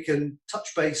hoping that we can touch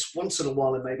base once in a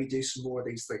while and maybe do some more of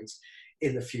these things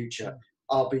in the future.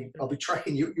 I'll be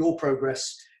tracking your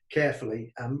progress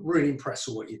carefully. I'm really impressed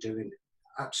with what you're doing.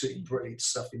 Absolutely brilliant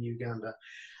stuff in Uganda.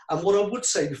 And what I would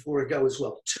say before I go as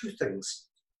well, two things.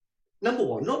 Number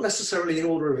one, not necessarily in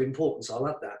order of importance, I'll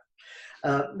add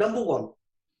that. Number one,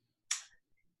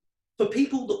 for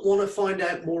people that want to find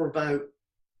out more about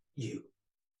you,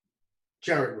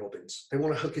 Jarek Robbins, they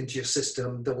want to hook into your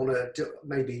system, they want to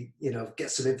maybe,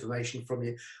 get some information from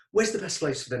you, where's the best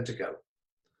place for them to go?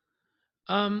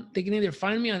 They can either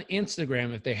find me on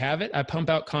Instagram if they have it. I pump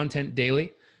out content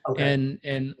daily. Okay.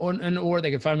 Or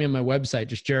they can find me on my website,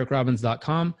 just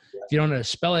JerrickRobbins.com. Yeah. If you don't know how to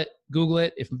spell it, Google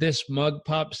it. If this mug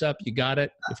pops up, you got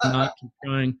it. If not, keep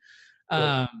trying.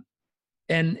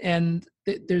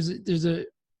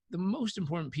 The most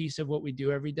important piece of what we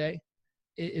do every day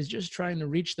is just trying to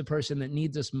reach the person that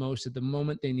needs us most at the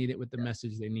moment they need it with the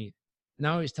message they need. And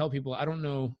I always tell people, I don't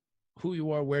know who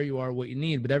you are, where you are, what you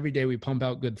need, but every day we pump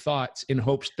out good thoughts in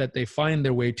hopes that they find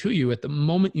their way to you at the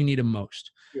moment you need them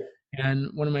most. Yeah. And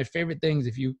one of my favorite things,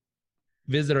 if you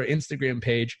visit our Instagram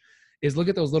page, is look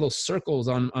at those little circles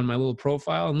on my little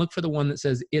profile and look for the one that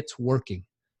says it's working.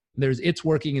 There's it's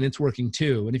working and it's working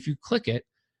too. And if you click it,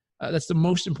 that's the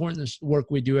most important work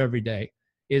we do every day,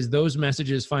 is those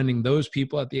messages, finding those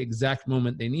people at the exact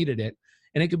moment they needed it.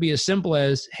 And it could be as simple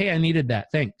as, hey, I needed that,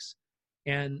 thanks.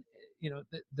 And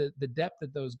the depth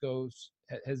that those goes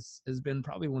has been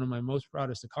probably one of my most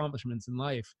proudest accomplishments in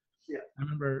life. Yeah. I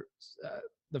remember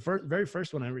the very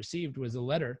first one I received was a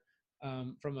letter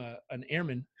from an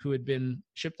airman who had been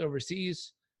shipped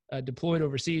overseas, deployed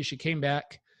overseas. She came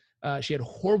back. She had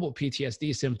horrible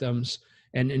PTSD symptoms.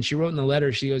 And she wrote in the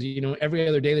letter, she goes, every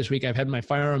other day this week, I've had my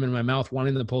firearm in my mouth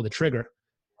wanting to pull the trigger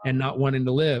and not wanting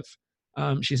to live.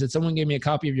 She said, someone gave me a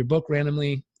copy of your book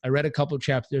randomly. I read a couple of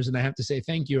chapters and I have to say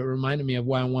thank you. It reminded me of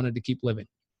why I wanted to keep living.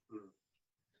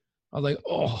 I was like,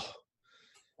 oh.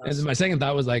 And then my second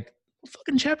thought was like, what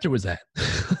fucking chapter was that?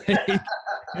 I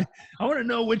want to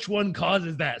know which one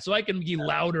causes that so I can be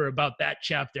louder about that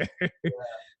chapter.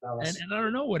 And I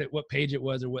don't know what page it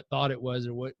was or what thought it was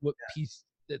or what piece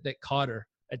that caught her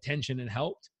attention and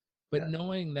helped. But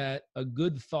knowing that a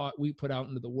good thought we put out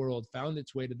into the world found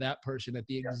its way to that person at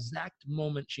the exact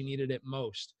moment she needed it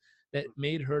most, that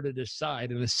made her to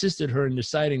decide and assisted her in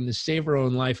deciding to save her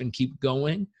own life and keep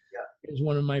going, is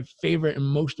one of my favorite and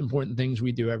most important things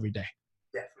we do every day.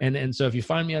 And so if you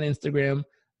find me on Instagram,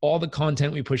 all the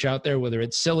content we push out there, whether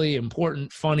it's silly,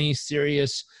 important, funny,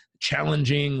 serious,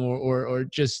 challenging, or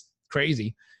just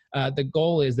crazy, the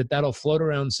goal is that that'll float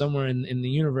around somewhere in the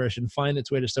universe and find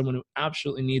its way to someone who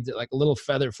absolutely needs it, like a little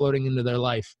feather floating into their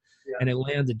life. And it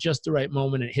lands at just the right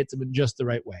moment and it hits them in just the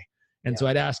right way. And so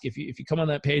I'd ask, if you come on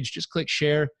that page, just click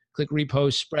share, click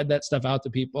repost, spread that stuff out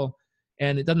to people.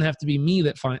 And it doesn't have to be me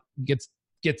that gets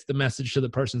the message to the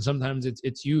person. Sometimes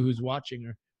it's you who's watching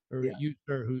or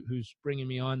who's bringing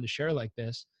me on to share like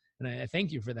this. And I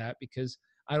thank you for that, because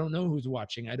I don't know who's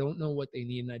watching. I don't know what they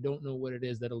need, and I don't know what it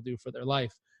is that'll do for their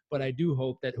life. But I do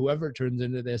hope that whoever turns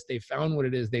into this, they found what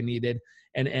it is they needed,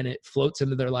 and it floats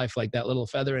into their life like that little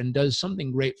feather and does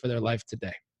something great for their life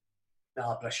today.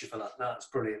 No, bless you for that. No, that's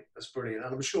brilliant. That's brilliant.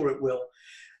 And I'm sure it will.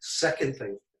 Second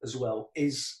thing as well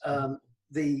is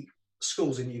the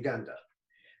schools in Uganda.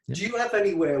 Do you have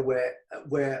anywhere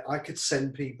where I could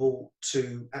send people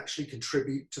to actually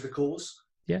contribute to the cause?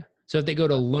 Yeah. So if they go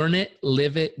to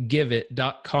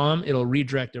learnitliveitgiveit.com, it'll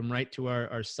redirect them right to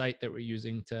our site that we're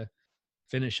using to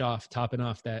topping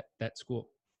off that school.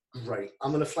 Great.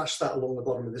 I'm going to flash that along the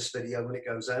bottom of this video when it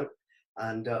goes out,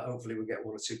 and hopefully we'll get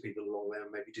one or two people along there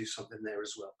and maybe do something there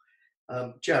as well.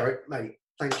 Jarek, mate,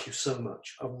 thank you so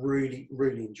much. I've really,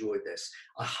 really enjoyed this.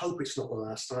 I hope it's not the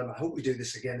last time. I hope we do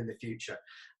this again in the future.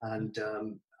 And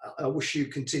I wish you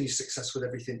continued success with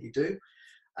everything you do.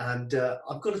 And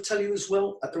I've got to tell you as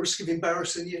well, at the risk of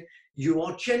embarrassing you, you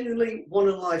are genuinely one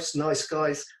of life's nice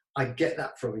guys. I get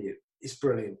that from you. It's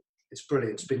brilliant. It's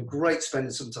brilliant. It's been great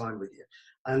spending some time with you.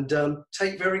 And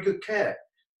take very good care.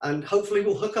 And hopefully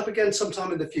we'll hook up again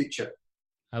sometime in the future.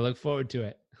 I look forward to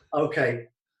it. Okay.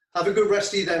 Have a good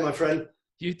rest of your day, my friend.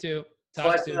 You too.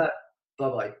 Talk soon.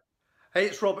 Bye-bye. Hey,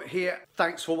 it's Robert here.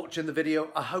 Thanks for watching the video.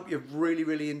 I hope you've really,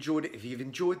 really enjoyed it. If you've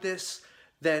enjoyed this,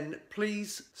 then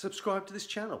please subscribe to this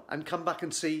channel and come back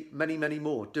and see many, many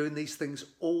more. Doing these things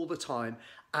all the time.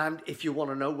 And if you want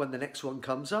to know when the next one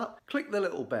comes up, click the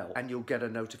little bell and you'll get a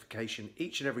notification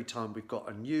each and every time we've got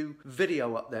a new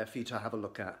video up there for you to have a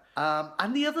look at.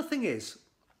 And the other thing is,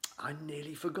 I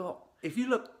nearly forgot. If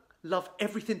you love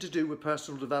everything to do with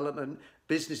personal development,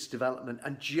 business development,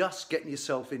 and just getting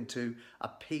yourself into a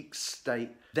peak state,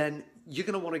 then you're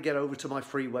going to want to get over to my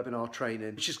free webinar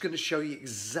training, which is going to show you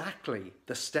exactly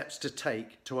the steps to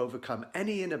take to overcome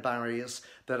any inner barriers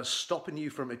that are stopping you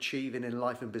from achieving in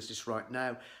life and business right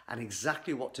now, and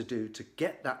exactly what to do to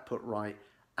get that put right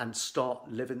and start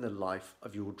living the life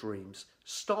of your dreams,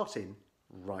 starting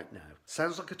right now.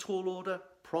 Sounds like a tall order?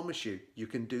 Promise you, you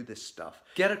can do this stuff.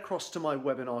 Get across to my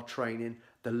webinar training.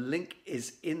 The link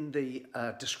is in the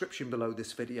description below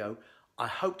this video. I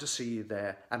hope to see you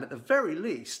there. And at the very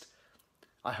least,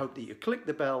 I hope that you click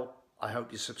the bell. I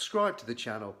hope you subscribe to the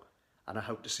channel. and I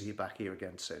hope to see you back here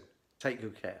again soon. Take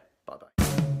good care. Bye-bye.